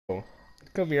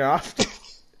Come here often.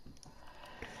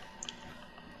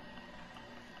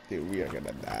 Dude, we are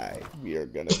gonna die. We are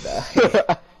gonna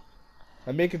die.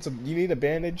 I'm making some. You need a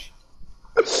bandage?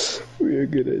 We are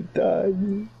gonna die.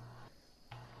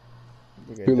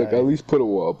 Dude, like at least put a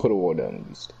wall down at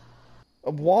least.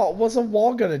 A wall? What's a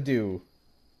wall gonna do?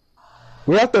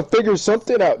 We have to figure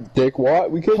something out, Dick.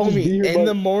 What? We can't just be here. In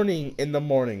the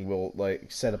morning, we'll like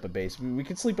set up a base. We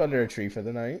can sleep under a tree for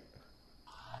the night.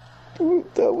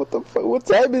 What the fuck? What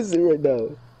time is it right now?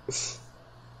 It's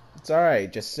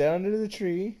alright, just sit under the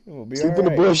tree and we'll be alright. Sleep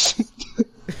in the bush.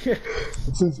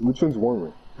 Which one's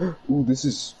warmer? Ooh, this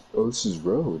is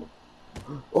road.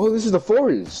 Oh, this is the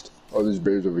forest. Oh, there's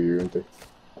bears over here, aren't there?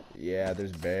 Yeah,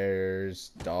 there's bears,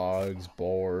 dogs,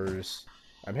 boars.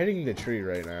 I'm hitting the tree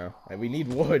right now, and we need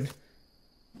wood.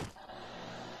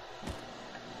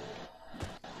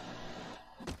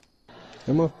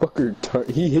 That motherfucker,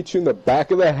 he hit you in the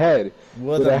back of the head.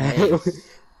 With a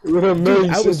mace. With a mace. Dude,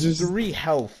 I was just 3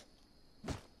 health.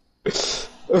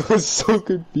 I was so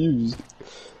confused.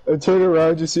 I turned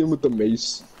around, just see him with the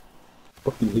mace.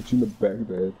 Fucking hit you in the back of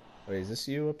the head. Wait, is this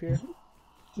you up here?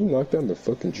 You knocked down the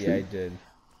fucking tree. Yeah, I did.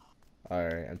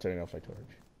 Alright, I'm turning off my torch.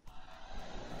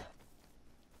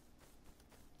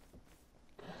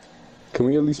 Can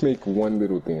we at least make one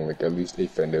little thing, like at least a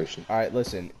foundation? Alright,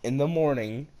 listen. In the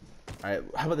morning... Alright,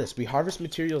 how about this? We harvest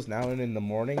materials now, and in the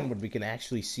morning, when we can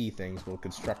actually see things, we'll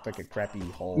construct like a crappy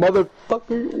hole.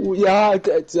 Motherfucker! Yeah,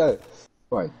 it's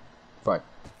fine.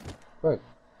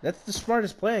 That's the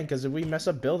smartest plan, because if we mess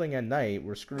up building at night,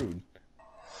 we're screwed.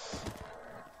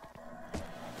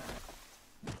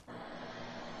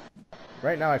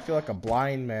 Right now, I feel like a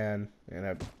blind man in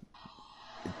a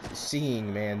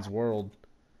seeing man's world.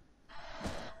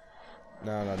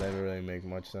 No, that doesn't really make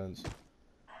much sense.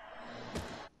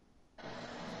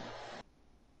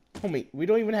 Homie, we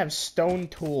don't even have stone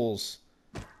tools.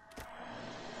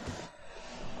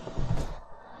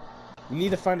 We need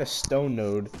to find a stone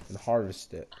node and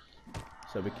harvest it,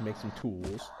 so we can make some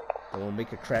tools. Then we'll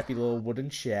make a crappy little wooden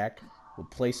shack. We'll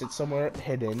place it somewhere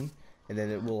hidden, and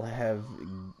then it will have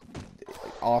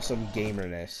awesome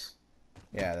gamerness.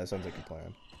 Yeah, that sounds like a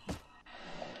plan.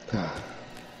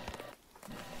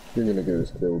 You're gonna get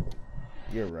us killed.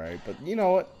 You're right, but you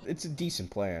know what? It's a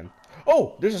decent plan.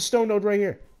 Oh, there's a stone node right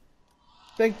here.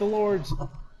 Thank the lords.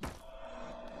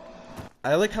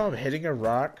 I like how I'm hitting a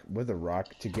rock with a rock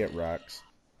to get rocks.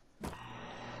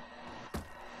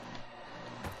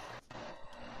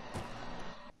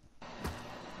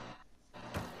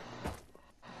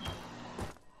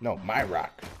 No, my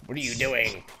rock. What are you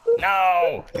doing?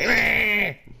 No!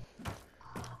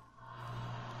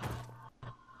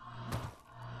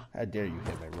 How dare you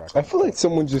hit my rock? I feel like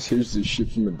someone just hears this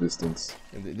shit from a distance.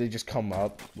 And they just come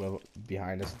up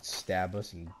behind us and stab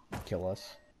us and kill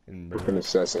us. And we're an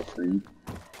Assassin's Creed.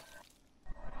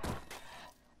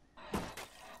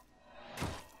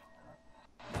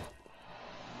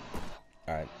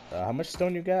 Alright, how much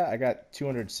stone you got? I got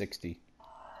 260.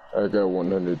 I got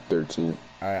 113.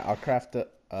 Alright, I'll craft the,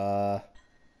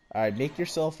 alright, make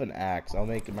yourself an axe. I'll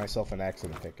make myself an axe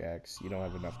and a pickaxe. You don't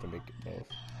have enough to make it both.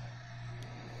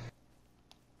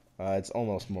 It's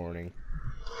almost morning.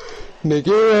 Nicky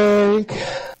Link!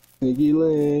 Nicky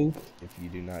Link! If you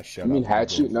do not shut up. You mean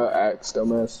hatchet, not axe,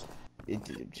 dumbass?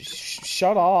 Just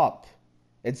shut up.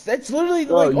 It's literally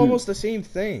like almost the same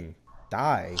thing.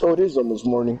 Die. Oh, it is almost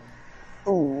morning.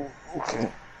 Oh, okay.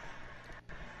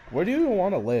 Where do you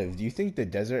want to live? Do you think the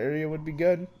desert area would be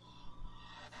good?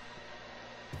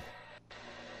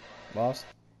 Lost?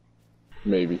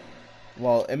 Maybe.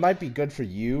 Well, it might be good for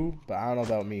you, but I don't know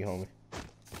about me, homie.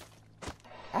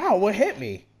 Ow, what hit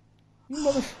me? You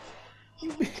mother...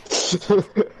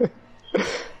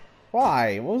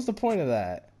 Why? What was the point of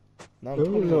that? No,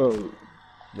 I'm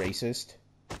racist.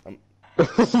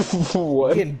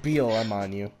 What? I'm getting BLM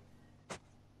on you.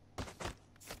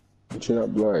 But you're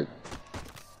not black.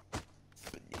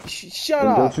 Shut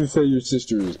up! Don't you say your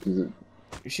sister is, because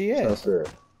she is. Not fair.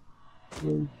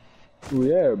 Well,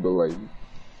 yeah, but like...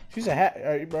 She's a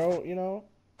hat, bro, you know?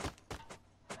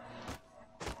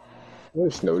 I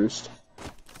just noticed.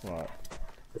 What?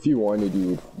 If you wanted,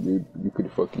 you could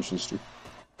fuck your sister.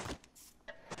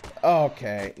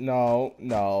 Okay,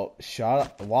 no, shut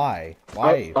up. Why?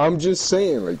 Why? I'm just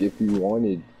saying, like, if you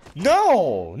wanted...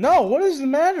 No, what is the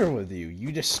matter with you?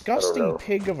 You disgusting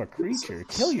pig of a creature.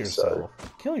 Kill yourself.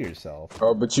 Sorry. Kill yourself.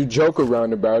 Oh, but you joke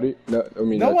around about it. No, I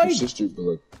mean, not your sister,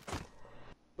 but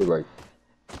like...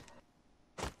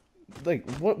 Like,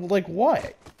 what? Like,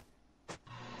 what?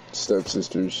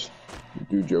 Stepsisters. You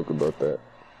do joke about that.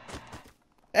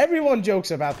 Everyone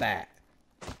jokes about that.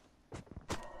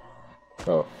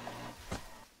 Oh.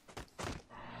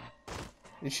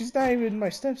 And she's not even my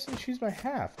stepsister, she's my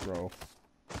half, bro.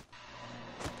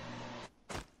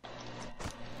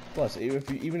 Plus,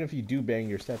 even if you do bang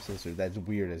your stepsister, that's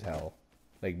weird as hell.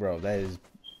 Like, bro, that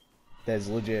is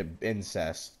legit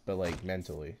incest, but like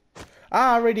mentally.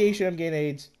 Ah, radiation, I'm getting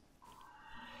AIDS.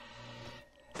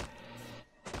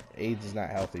 AIDS is not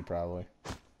healthy, probably.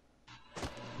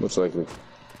 Most likely.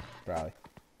 Probably.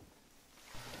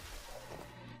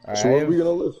 So where are we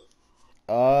gonna live?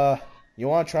 You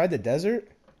want to try the desert?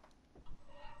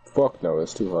 Fuck no,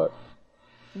 that's too hot.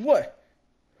 What?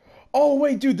 Oh,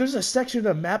 wait, dude, there's a section of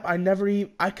the map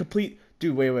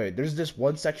Dude, wait. There's this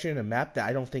one section of the map that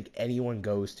I don't think anyone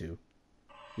goes to.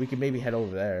 We could maybe head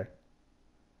over there.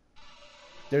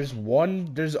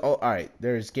 Alright,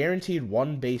 there's guaranteed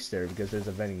one base there because there's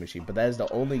a vending machine, but that is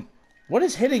the only... What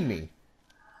is hitting me?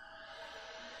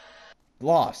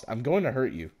 Lost. I'm going to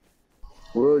hurt you.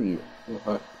 Where are you? Oh,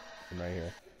 hi. I'm right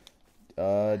here.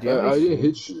 Do you have I any didn't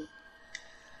hit you.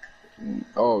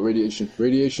 Oh, radiation.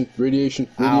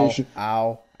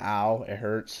 Ow, it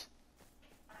hurts.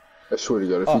 I swear to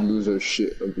God, if we lose our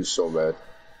shit, I'd be so mad.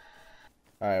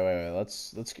 Alright, wait,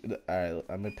 let's alright,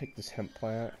 I'm gonna pick this hemp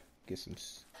plant, get some...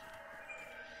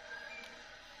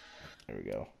 There we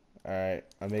go. Alright,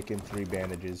 I'm making 3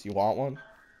 bandages. You want one?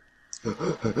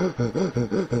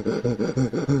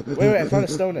 Wait, I found a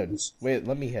stone head. Wait,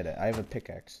 let me hit it. I have a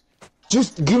pickaxe.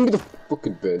 Just give me the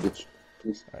fucking bandage,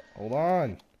 please. Alright, hold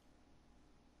on.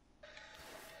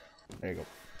 There you go.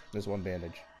 There's 1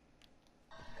 bandage.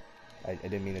 I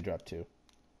didn't mean to drop 2.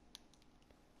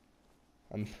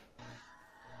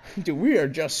 Dude, we are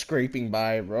just scraping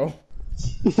by, bro.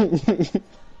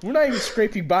 We're not even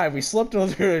scraping by. We slept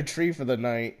under a tree for the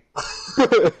night.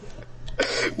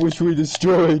 Which we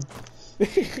destroyed.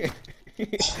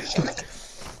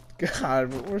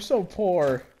 God, we're so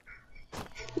poor.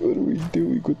 What are we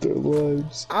doing with our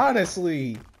lives?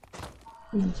 Honestly.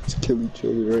 Let's kill each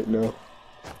other right now.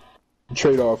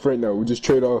 Trade off right now. We'll just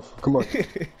trade off. Come on.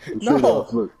 No.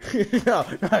 Trade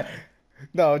off. Look.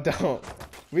 No, don't.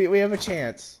 We have a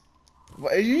chance.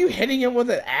 Are you hitting him with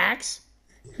an axe?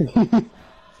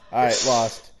 Alright,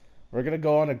 Lost. We're gonna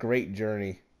go on a great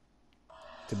journey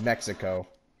to Mexico.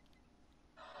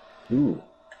 Ooh.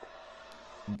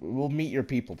 We'll meet your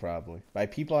people, probably. By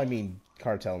people, I mean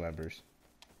cartel members.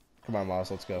 Come on,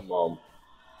 Lost, let's go. Mom.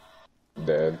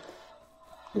 Dad.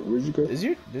 Where'd you go? Does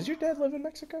your dad live in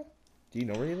Mexico? Do you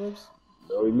know where he lives?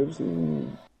 No, he lives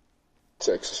in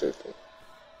Texas, I think.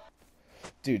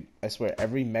 Dude, I swear,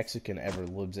 every Mexican ever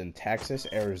lives in Texas,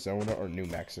 Arizona, or New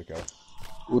Mexico.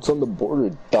 What's on the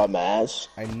border, dumbass?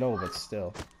 I know, but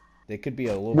still. They could be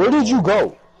a little... Where did you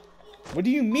go? What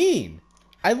do you mean?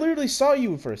 I literally saw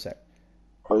you for a sec.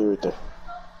 Oh, you're right there.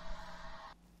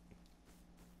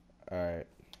 Alright.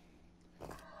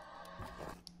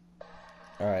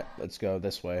 Alright, let's go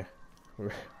this way.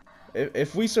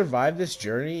 If we survive this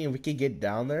journey and we can get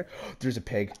down there... There's a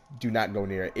pig. Do not go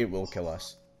near it. It will kill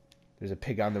us. There's a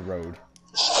pig on the road.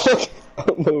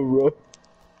 On the road?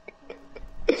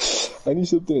 I need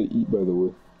something to eat, by the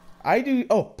way. I do...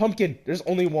 Oh, pumpkin. There's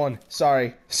only one.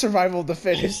 Sorry. Survival of the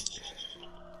fittest.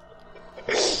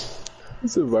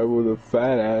 Survival of the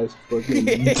fat ass fucking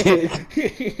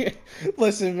dick.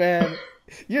 Listen, man.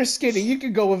 You're skinny. You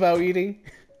can go without eating.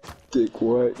 Dick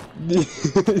what?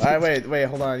 Alright, wait,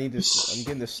 hold on. I need this. I'm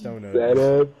getting this stone out. Fat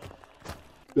ass.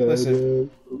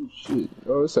 Listen. Oh shit.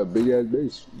 Oh, that's a big ass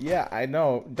base. Yeah, I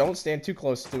know. Don't stand too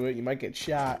close to it. You might get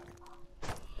shot.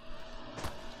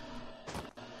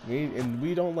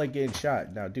 We don't like getting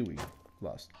shot. Now, do we?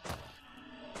 Lost.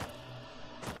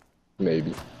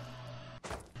 Maybe.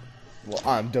 Well,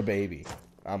 I'm the baby.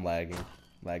 I'm lagging.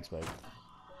 Lag spike.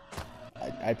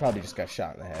 I probably just got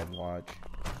shot in the head. Watch.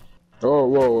 Oh,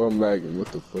 whoa, I'm lagging.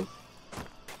 What the fuck?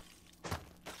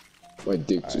 My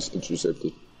dick just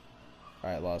intercepted.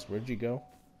 Alright, Lost. Where'd you go?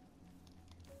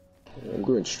 I'm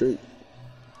going straight.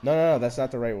 No, that's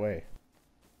not the right way.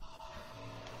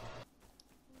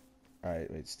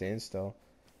 Alright, wait, stand still.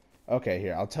 Okay,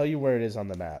 here, I'll tell you where it is on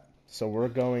the map. So we're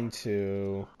going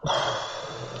to...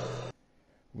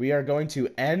 We are going to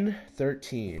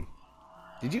N13.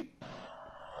 Did you...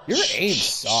 Your aim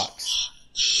sucks.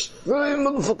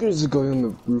 Motherfucker, there's a guy on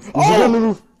the roof. There's Oh! a guy on the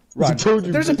roof. Run.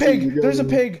 There's a pig! There's a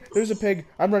pig. pig! There's a pig!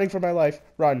 I'm running for my life.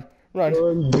 Run. Run.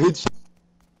 Run, bitch.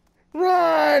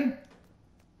 Run!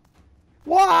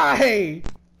 Why?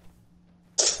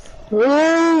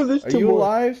 Oh, there's Are two you more.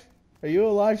 alive? Are you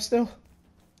alive still?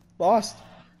 Lost?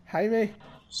 Jaime? There's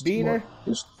two Beaner? more.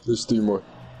 There's 3 more.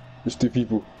 There's 2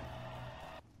 people.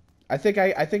 I think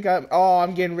I'm... Oh,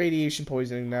 I'm getting radiation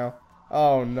poisoning now.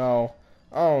 Oh, no.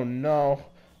 Oh no.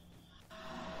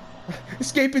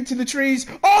 Escape into the trees.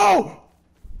 Oh!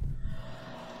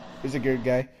 He's a good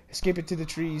guy. Escape into the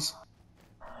trees.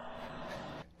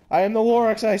 I am the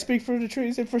Lorax. I speak for the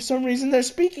trees, and for some reason they're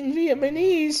speaking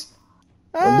Vietnamese.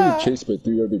 I'm being Ah! chased by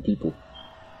 3 other people.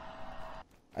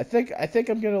 I think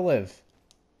I'm gonna live.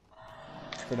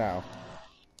 For now.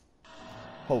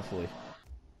 Hopefully.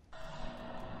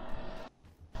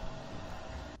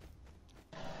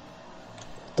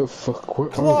 What the fuck? Where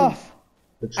are Cloth!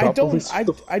 they? Metropolis?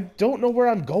 I don't know where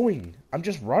I'm going. I'm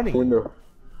just running.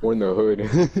 We're in the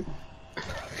hood.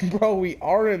 Bro, we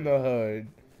are in the hood.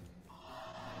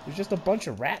 There's just a bunch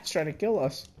of rats trying to kill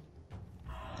us.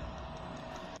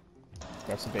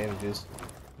 Got some bandages.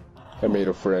 I made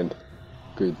a friend.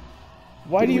 Good.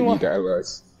 Why do you want... We need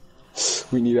allies.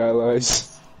 We need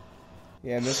allies.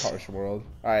 Yeah, in this harsh world.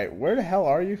 Alright, where the hell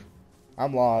are you?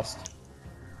 I'm lost.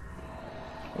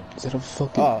 Is that a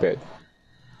fucking bed?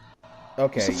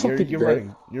 Okay,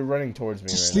 you're running towards me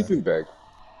it's a right sleeping bag.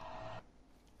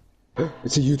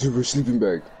 It's a YouTuber sleeping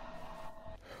bag.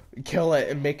 now. Kill it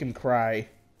and make him cry.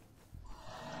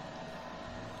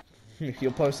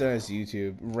 He'll post it on his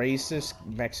YouTube. Racist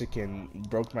Mexican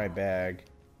broke my bag.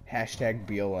 Hashtag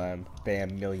BLM.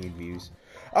 Bam, million views.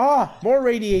 Ah! More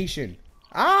radiation!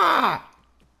 Ah!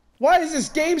 Why is this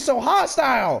game so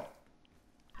hostile?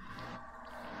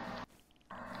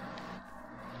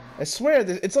 I swear,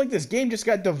 it's like this game just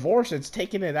got divorced. It's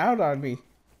taking it out on me.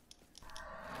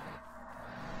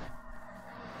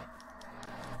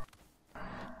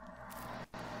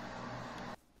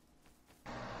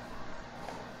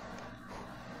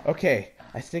 Okay,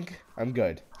 I think I'm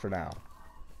good for now.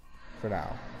 For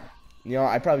now. You know,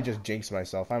 I probably just jinxed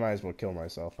myself. I might as well kill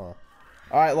myself, huh?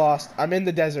 Alright, Lost. I'm in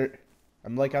the desert.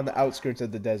 I'm like on the outskirts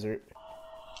of the desert.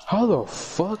 How the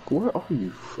fuck? Where are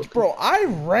you? Bro, I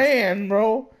ran,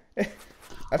 bro.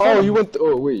 Oh, you went.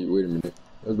 Oh, wait a minute.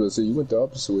 I was about to say you went the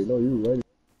opposite way. No, you were right.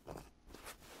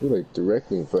 You're like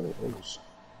directly in front of us.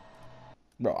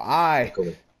 Bro,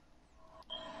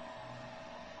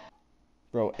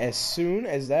 Bro, as soon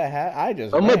as that I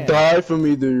just I'm ran. gonna die from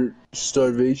either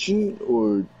starvation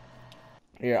or...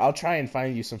 Here, I'll try and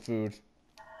find you some food.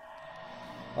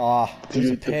 Aw, there's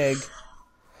a pig.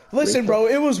 Listen, bro,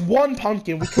 it was one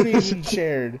pumpkin. We couldn't even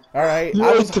shared. Alright?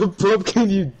 You ate the pumpkin,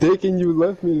 you dick, and you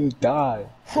left me to die.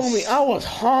 Homie, I was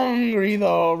hungry,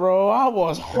 though, bro. I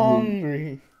was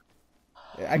hungry.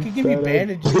 I could give you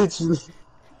bandages.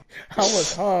 I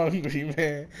was hungry,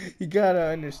 man. You gotta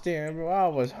understand, bro. I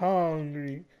was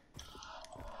hungry.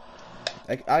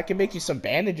 I can make you some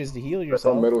bandages to heal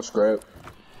yourself. That's metal scrap.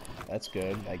 That's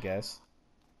good, I guess.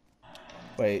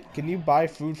 Wait, can you buy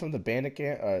food from the bandit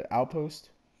outpost?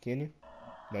 Can you?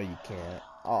 No, you can't.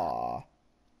 Aw.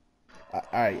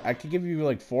 Alright, I could give you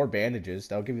like 4 bandages.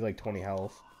 That'll give you like 20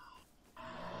 health.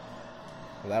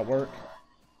 Will that work?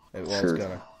 Well,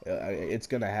 sure. It's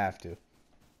gonna have to.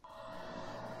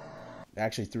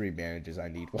 Actually, 3 bandages. I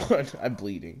need 1. I'm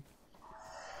bleeding.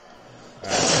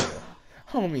 Alright,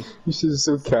 homie. You said it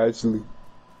so casually.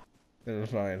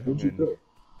 It's fine. Where'd you go?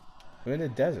 I'm in a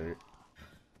desert.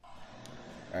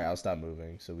 Alright, I'll stop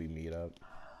moving so we meet up.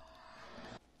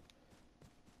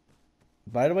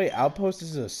 By the way, Outpost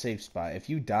is a safe spot. If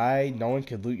you die, no one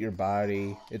can loot your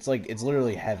body. It's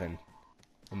literally heaven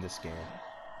in this game.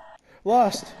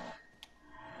 Lost!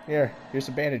 Here's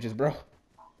some bandages, bro.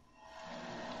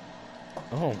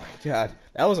 Oh my god,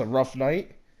 that was a rough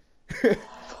night.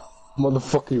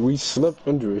 Motherfucker, we slept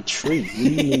under a tree.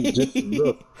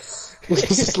 We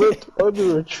slept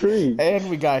under a tree. And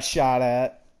we got shot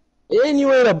at. And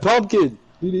you ate a pumpkin!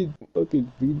 You didn't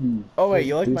fucking beat me. Oh wait,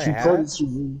 you like my hat?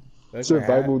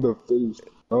 Survival of the fittest.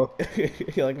 Huh?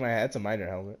 You like my hat? It's a miner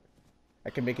helmet. I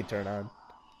can make it turn on.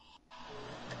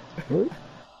 What?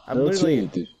 I'm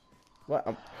literally...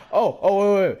 What?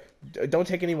 Oh, wait. Don't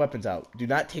take any weapons out. Do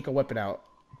not take a weapon out.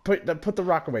 Put the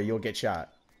rock away. You'll get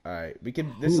shot. All right. We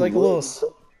can. This is like a little.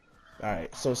 All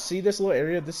right. So see this little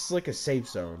area. This is like a safe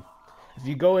zone. If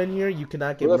you go in here, you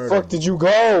cannot get murdered. Where the fuck did you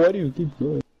go? Why do you keep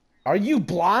going? Are you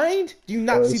blind? Do you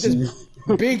not see this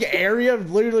big area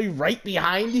literally right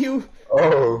behind you?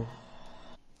 Oh.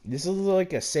 This is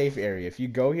like a safe area. If you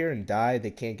go here and die,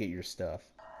 they can't get your stuff.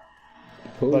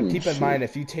 Holy but keep in mind,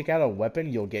 if you take out a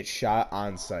weapon, you'll get shot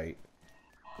on sight.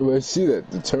 Well, I see that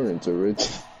deterrent already.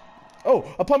 Oh,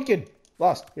 a pumpkin!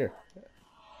 Lost. Here.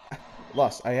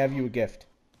 Lost. I have you a gift.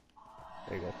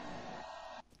 There you go.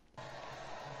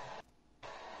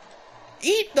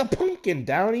 Eat the pumpkin,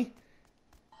 Downey!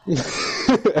 I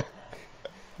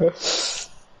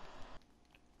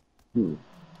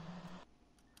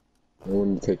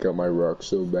want to take out my rock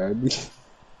so badly.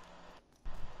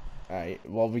 Alright,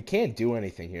 well, we can't do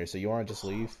anything here, so you want to just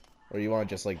leave? Or you want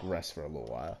to just, like, rest for a little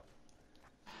while?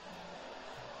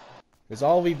 Because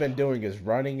all we've been doing is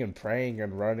running and praying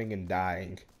and running and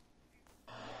dying.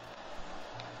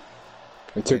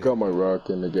 I took out my rock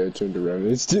and the guy turned around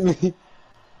instantly.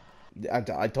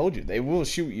 I told you, they will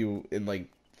shoot you in, like,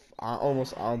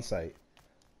 almost on sight.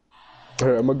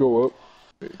 Alright, I'm gonna go up.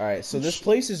 Alright, so this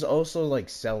place is also, like,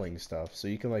 selling stuff. So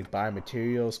you can, like, buy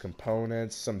materials,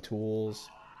 components, some tools.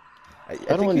 I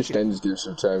don't understand these games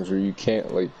sometimes where you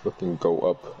can't, like, fucking go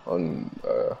up on,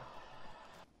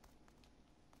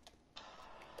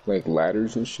 like,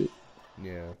 ladders and shit.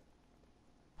 Yeah.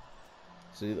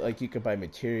 So, like, you could buy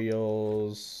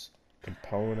materials,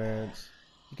 components.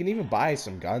 You can even buy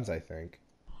some guns, I think.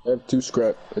 I have 2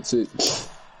 scrap. That's it.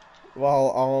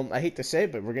 Well, I hate to say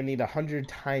it, but we're gonna need 100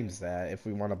 times that if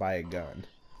we want to buy a gun.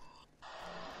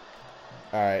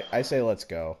 Alright, I say let's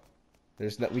go.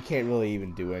 We can't really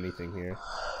even do anything here.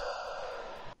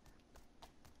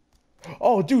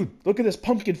 Oh, dude, look at this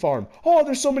pumpkin farm. Oh,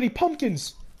 there's so many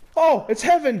pumpkins. Oh, it's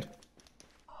heaven.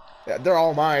 Yeah, they're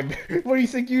all mine. What do you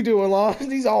think you do, Alon?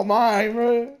 These all mine,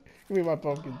 bro. Give me my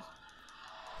pumpkins.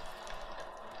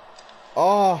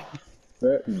 Oh.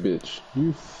 Fat bitch.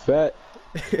 You fat.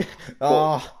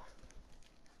 Oh.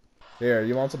 Here,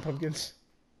 you want some pumpkins?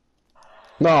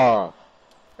 Nah.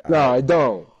 Nah, I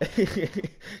don't.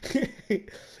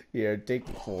 Here, take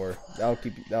 4. That'll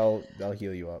keep you. That'll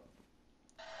heal you up.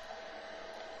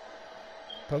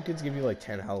 Pumpkins give you like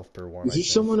 10 health per one. Is there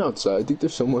someone outside? I think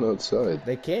there's someone outside.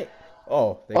 They can't.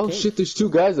 Oh, they oh can't. Shit! There's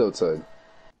 2 guys outside.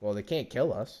 Well, they can't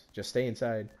kill us. Just stay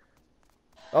inside.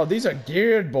 Oh, these are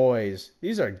geared boys.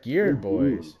 These are geared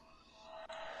boys.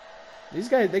 These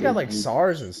guys, they got like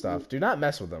SARS and stuff. Do not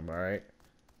mess with them. All right,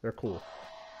 they're cool.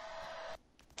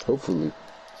 Hopefully.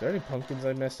 Is there any pumpkins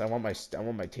I missed? I want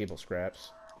my table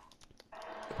scraps.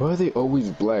 Why are they always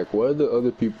black? Why are the other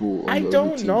people on I the other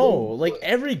don't team know. all Like black?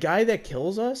 every guy that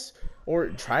kills us or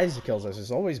tries to kill us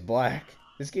is always black.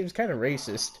 This game's kind of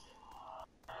racist.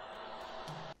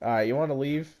 Alright, you want to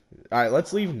leave? Alright,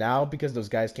 let's leave now because those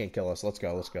guys can't kill us. Let's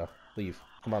go, let's go. Leave.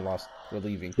 Come on, Lost. We're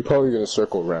leaving. They're probably gonna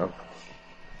circle around.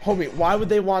 Homie, why would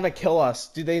they want to kill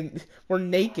us? We're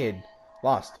naked.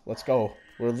 Lost. Let's go.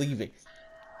 We're leaving.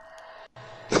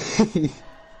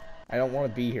 I don't want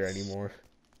to be here anymore.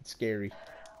 It's scary.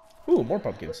 Ooh, more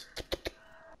pumpkins.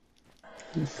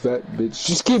 You fat bitch.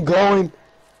 Just keep going.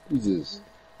 Jesus.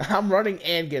 I'm running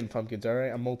and getting pumpkins,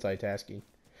 alright? I'm multitasking.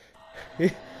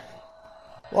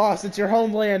 Lost, it's your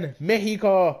homeland,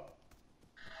 Mexico!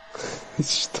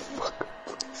 Shut the fuck up.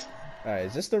 Alright,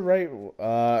 is this the right...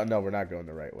 no, we're not going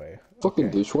the right way. Fucking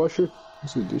Okay. dishwasher?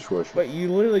 This is a dishwasher. But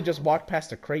you literally just walked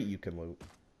past a crate you can loot.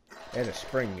 And a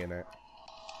spring in it.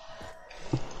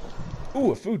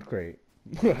 Ooh, a food crate.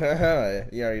 You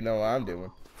already know what I'm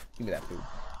doing. Give me that food.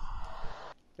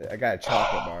 I got a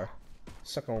chocolate bar.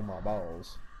 Suck on my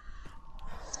balls.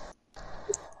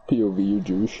 POV, you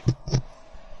Jewish.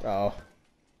 Oh.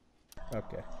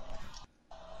 Okay.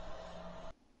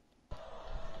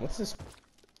 What's this?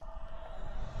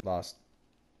 Lost.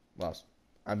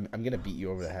 I'm gonna beat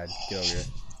you over the head. Get over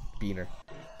here.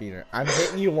 Beaner. I'm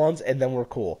hitting you once and then we're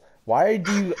cool. Why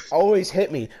do you always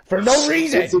hit me? For no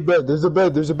reason! There's a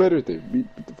bed right there. Beat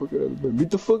the fuck out of the bed.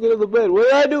 Beat the fuck out of the bed. What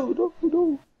did I do?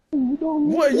 No.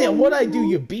 What? Yeah, what'd I do?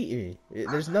 You beat me.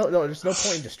 There's no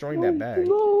point in destroying that bag.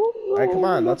 Alright, come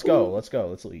on, let's go.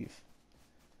 Let's leave.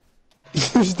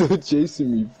 You're still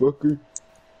chasing me, fucker.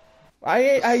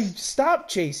 I stopped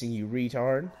chasing you,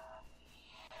 retard.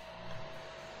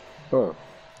 Huh.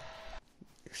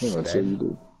 Oh, so you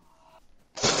did.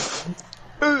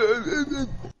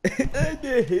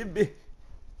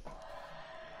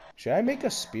 Should I make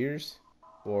us spears?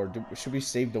 Or should we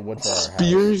save the wood for our house?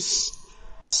 Spears?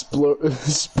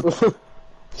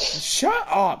 Shut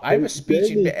up! I have a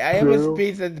speech impediment.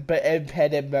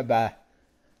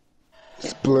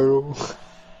 Splurl.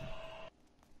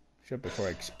 Shut up before I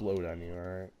explode on you,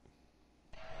 alright?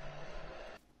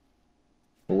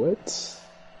 What?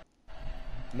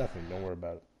 Nothing, don't worry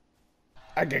about it.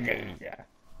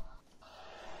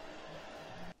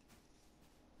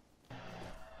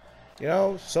 You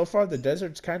know, so far the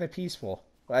desert's kind of peaceful.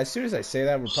 But as soon as I say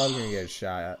that, we're probably gonna get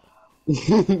shot at.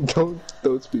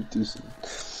 Don't speak too soon.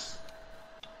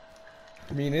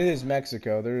 I mean, it is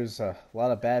Mexico. There's a lot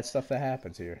of bad stuff that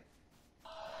happens here.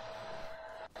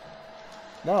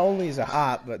 Not only is it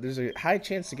hot, but there's a high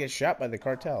chance to get shot by the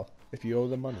cartel if you owe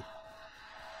them money.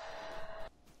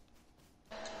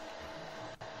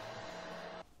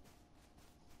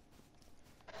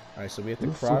 Alright, so we have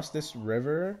to cross this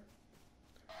river,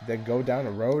 then go down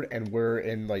a road, and we're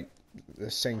in, like,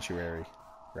 the sanctuary.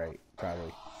 Right,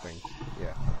 probably. Think.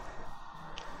 Yeah.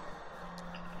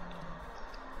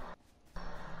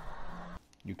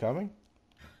 You coming?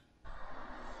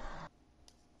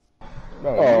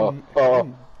 No,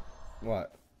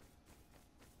 what?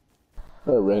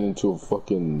 I ran into a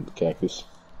fucking cactus.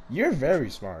 You're very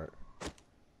smart.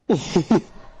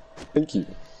 Thank you.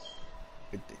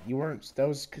 You weren't. That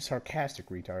was sarcastic,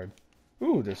 retard.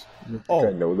 Ooh, there's. I Oh,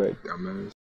 know that,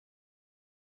 dumbass.